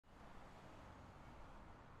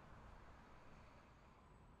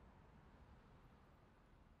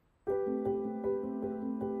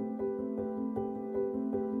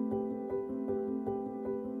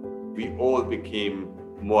all became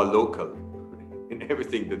more local in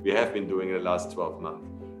everything that we have been doing in the last 12 months.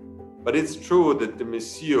 But it's true that the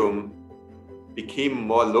museum became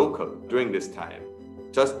more local during this time,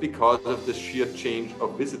 just because of the sheer change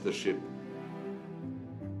of visitorship.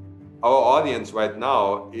 Our audience right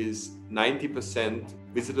now is 90%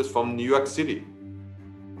 visitors from New York City.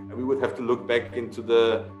 We would have to look back into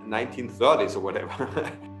the 1930s or whatever,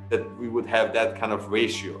 that we would have that kind of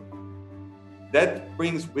ratio. That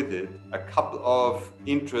brings with it a couple of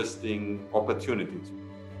interesting opportunities.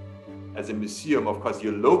 As a museum, of course,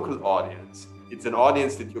 your local audience, it's an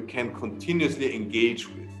audience that you can continuously engage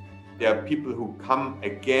with. There are people who come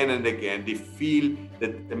again and again. They feel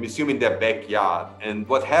that the museum in their backyard. And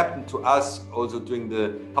what happened to us also during the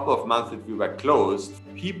couple of months that we were closed,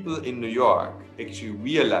 people in New York actually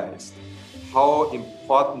realized how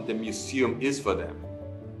important the museum is for them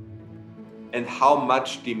and how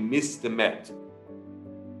much they miss the Met.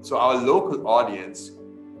 So our local audience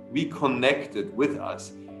reconnected with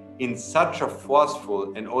us in such a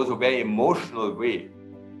forceful and also very emotional way.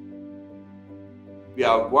 We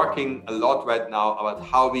are working a lot right now about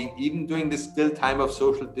how we, even during this still time of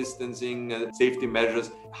social distancing and safety measures,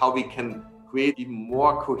 how we can create even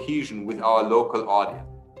more cohesion with our local audience.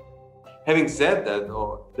 Having said that,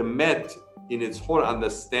 though, the Met in its whole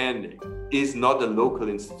understanding is not a local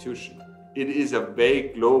institution. It is a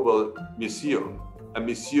very global museum, a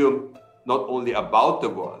museum not only about the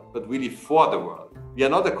world, but really for the world. We are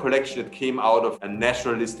not a collection that came out of a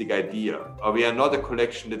nationalistic idea, or we are not a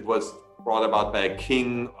collection that was brought about by a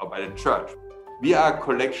king or by the church. We are a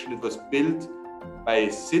collection that was built by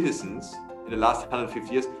citizens in the last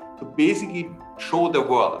 150 years to basically show the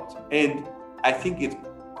world. And I think it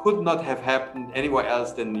could not have happened anywhere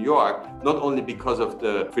else than New York, not only because of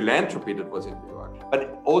the philanthropy that was in New York,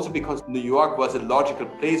 but also because New York was a logical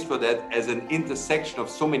place for that as an intersection of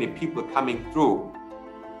so many people coming through.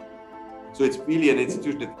 So it's really an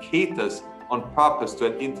institution that caters on purpose to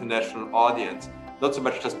an international audience, not so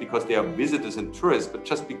much just because they are visitors and tourists, but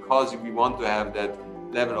just because we want to have that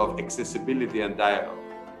level of accessibility and dialogue.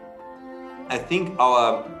 I think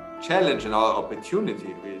our challenge and our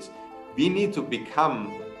opportunity is we need to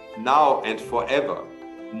become now and forever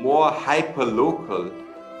more hyper-local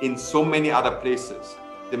in so many other places.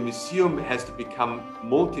 The museum has to become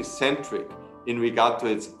multi-centric in regard to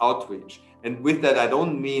its outreach. And with that, I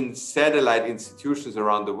don't mean satellite institutions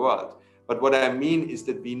around the world. But what I mean is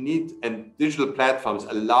that we need, and digital platforms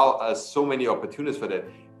allow us so many opportunities for that.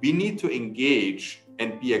 We need to engage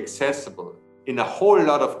and be accessible in a whole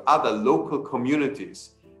lot of other local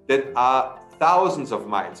communities that are thousands of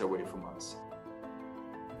miles away from us.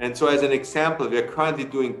 And so as an example, we are currently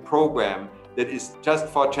doing a program that is just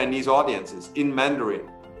for Chinese audiences in Mandarin.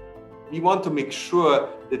 We want to make sure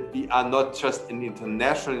that we are not just an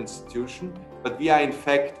international institution, but we are in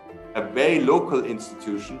fact a very local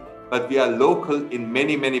institution, but we are local in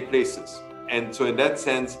many, many places. And so in that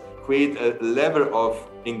sense, create a level of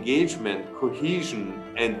engagement, cohesion,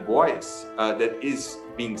 and voice that is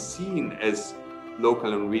being seen as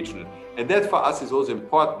local and regional. And that for us is also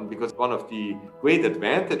important because one of the great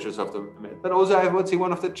advantages of the Met, but also I would say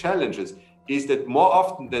one of the challenges, is that more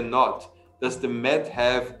often than not, does the Met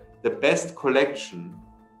have the best collection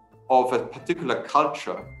of a particular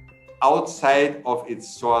culture outside of its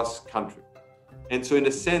source country. And so in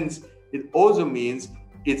a sense, it also means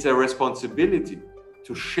it's a responsibility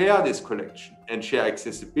to share this collection and share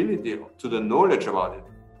accessibility to the knowledge about it,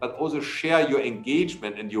 but also share your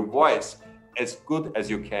engagement and your voice as good as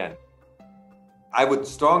you can. I would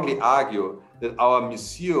strongly argue that our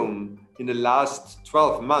museum in the last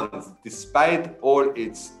 12 months, despite all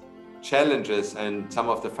its challenges and some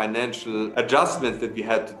of the financial adjustments that we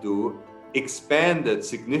had to do, expanded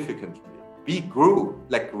significantly. We grew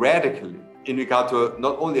radically in regard to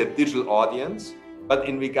not only a digital audience, but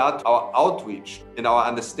in regard to our outreach and our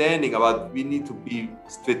understanding about we need to be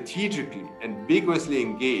strategically and vigorously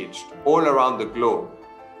engaged all around the globe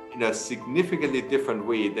in a significantly different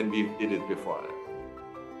way than we did it before.